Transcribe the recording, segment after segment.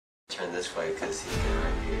turn this way because he's been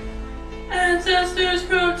right here. Ancestors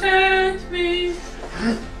protect me.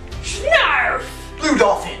 Snarf! Blue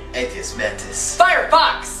dolphin. Atheist mantis.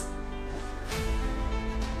 Firefox!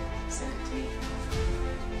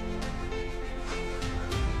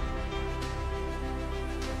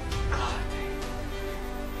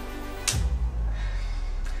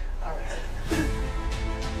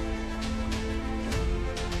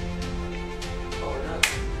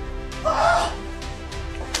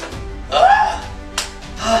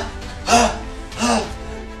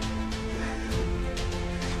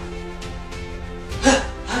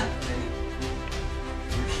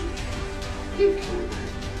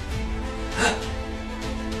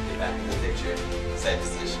 Get back in the picture. Same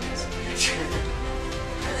position as the picture.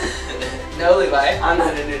 No, Levi, I'm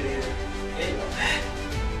not an idiot. There you go.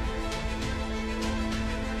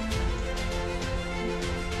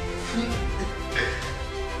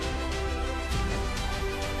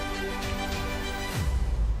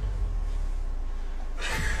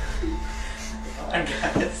 I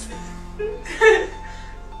guess.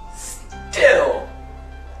 Still.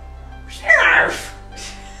 Snarf!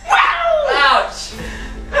 Wow! Ouch!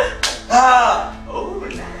 Ah! Oh,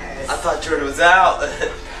 nice. I thought Jordan was out. I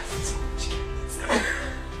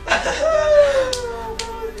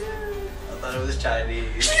thought it was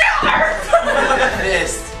Chinese.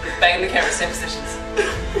 Missed. Bang in the camera, same positions.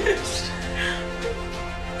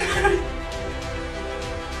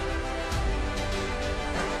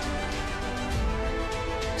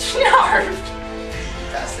 Snarf!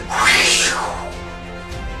 Bastard.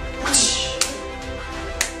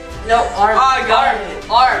 No, arm. I got it.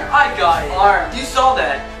 Arm. I got it. Arm. You saw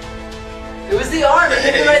that. It was the arm. It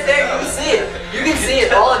hit me right there. You can see it. You can see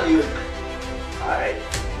it, all of you. Alright.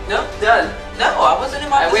 Nope, done. No, I wasn't in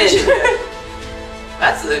my position.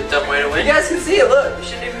 That's a dumb way to win. You guys can see it, look. You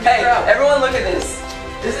shouldn't even be Hey, proud. everyone look at this.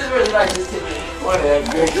 This is where Levi just hit me.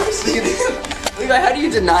 Whatever. Levi, how do you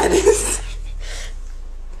deny this?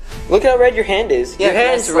 Look how red your hand is. Yeah, your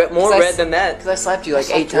hand's more red than that. Because I slapped you like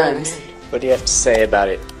 8 times. What do you have to say about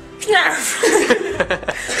it?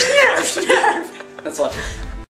 That's what.